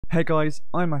Hey guys,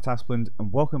 I'm Matt Aspland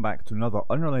and welcome back to another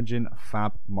Unreal Engine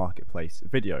Fab Marketplace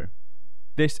video.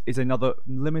 This is another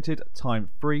limited time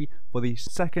free for the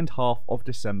second half of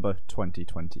December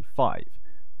 2025.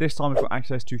 This time we've got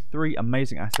access to 3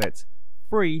 amazing assets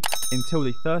free until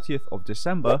the 30th of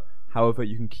December, however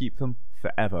you can keep them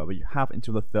forever, but you have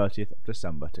until the 30th of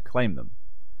December to claim them.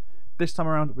 This time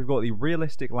around we've got the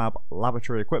Realistic Lab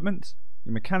laboratory equipment,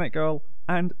 the Mechanic Girl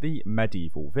and the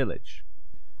Medieval Village.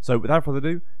 So without further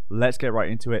ado, let's get right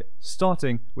into it,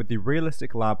 starting with the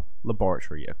Realistic Lab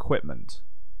laboratory equipment.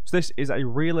 So this is a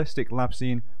realistic lab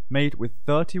scene made with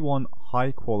 31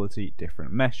 high quality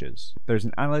different meshes. There's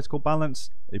an analytical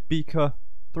balance, a beaker,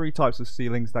 3 types of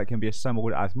ceilings that can be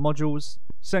assembled as modules,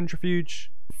 centrifuge,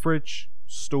 fridge,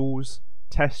 stools,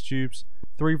 test tubes,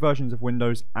 3 versions of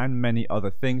windows and many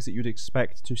other things that you'd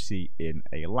expect to see in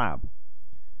a lab.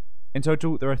 In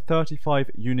total, there are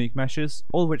 35 unique meshes,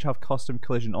 all of which have custom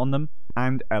collision on them,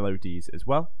 and LODs as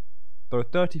well. There are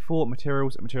 34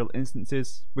 materials and material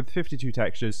instances, with 52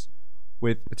 textures,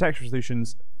 with the texture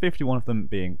resolutions, 51 of them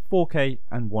being 4K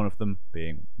and 1 of them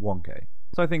being 1K.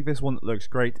 So I think this one looks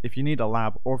great if you need a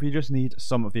lab, or if you just need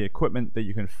some of the equipment that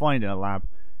you can find in a lab.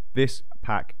 This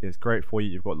pack is great for you.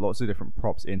 You've got lots of different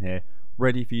props in here,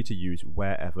 ready for you to use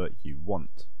wherever you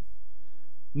want.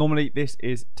 Normally this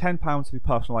is £10 for the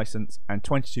personal license and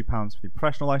 £22 for the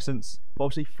professional license, but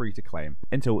obviously free to claim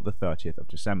until the 30th of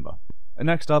December. And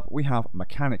next up we have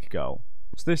Mechanic Girl.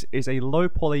 So this is a low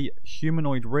poly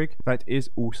humanoid rig that is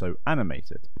also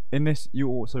animated. In this you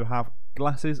also have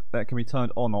glasses that can be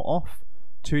turned on or off,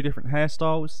 2 different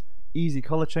hairstyles, easy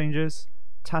colour changes,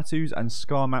 tattoos and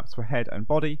scar maps for head and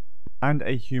body, and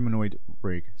a humanoid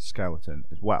rig skeleton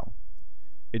as well.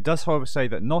 It does however say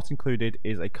that not included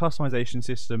is a customization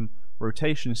system,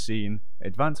 rotation scene,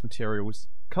 advanced materials,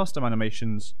 custom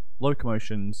animations,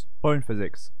 locomotions, bone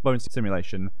physics, bone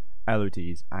simulation,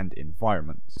 LODs and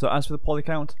environments. So as for the poly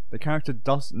count, the character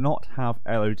does not have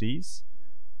LODs,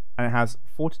 and it has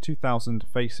 42,000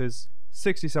 faces,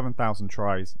 67,000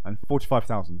 tries and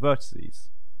 45,000 vertices.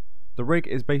 The rig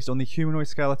is based on the humanoid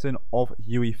skeleton of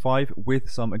UE5 with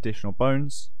some additional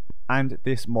bones. And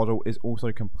this model is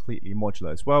also completely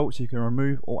modular as well, so you can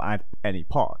remove or add any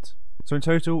part. So in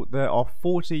total there are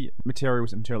 40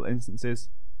 materials and material instances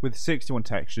with 61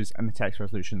 textures and the text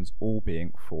resolutions all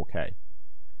being 4K.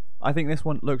 I think this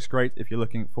one looks great if you're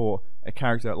looking for a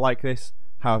character like this,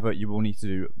 however you will need to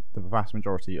do the vast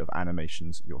majority of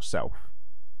animations yourself.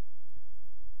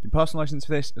 The personal license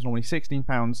for this is normally £16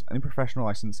 and the professional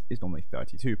license is normally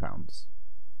 £32.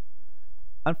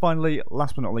 And finally,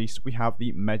 last but not least, we have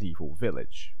the Medieval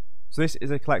Village. So this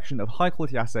is a collection of high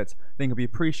quality assets that can be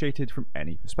appreciated from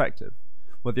any perspective.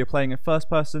 Whether you're playing in first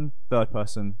person, third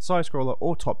person, side scroller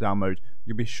or top down mode,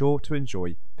 you'll be sure to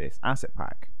enjoy this asset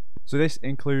pack. So this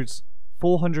includes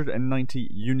 490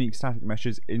 unique static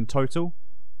meshes in total,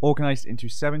 organised into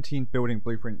 17 building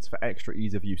blueprints for extra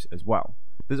ease of use as well.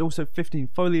 There's also 15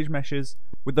 foliage meshes,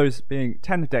 with those being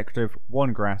 10 decorative,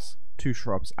 1 grass, 2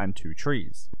 shrubs and 2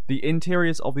 trees. The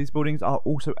interiors of these buildings are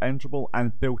also enterable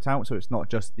and built out, so it's not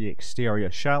just the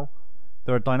exterior shell.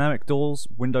 There are dynamic doors,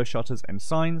 window shutters and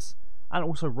signs, and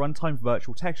also runtime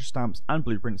virtual texture stamps and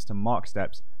blueprints to mark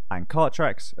steps and cart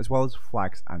tracks, as well as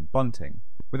flags and bunting.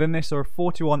 Within this there are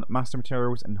 41 master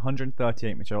materials and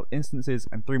 138 material instances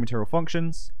and 3 material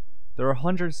functions. There are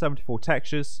 174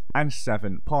 textures and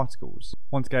 7 particles.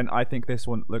 Once again, I think this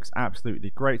one looks absolutely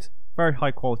great. Very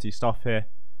high quality stuff here.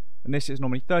 And this is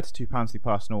normally £32 for the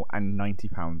personal and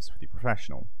 £90 for the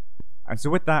professional. And so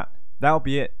with that, that'll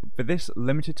be it for this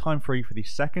limited time free for the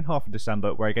second half of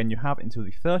December, where again you have until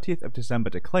the 30th of December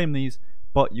to claim these,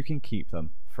 but you can keep them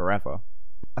forever.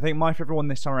 I think my favourite one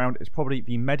this time around is probably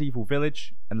the Medieval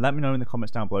Village, and let me know in the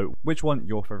comments down below which one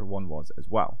your favourite one was as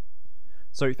well.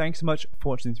 So thanks so much for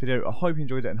watching this video. I hope you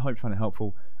enjoyed it and hope you found it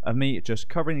helpful of me just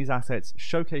covering these assets,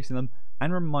 showcasing them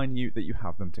and reminding you that you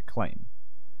have them to claim.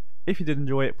 If you did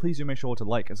enjoy it, please do make sure to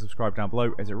like and subscribe down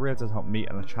below, as it really does help me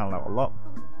and the channel out a lot.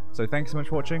 So thanks so much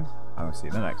for watching, and I'll see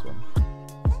you in the next one.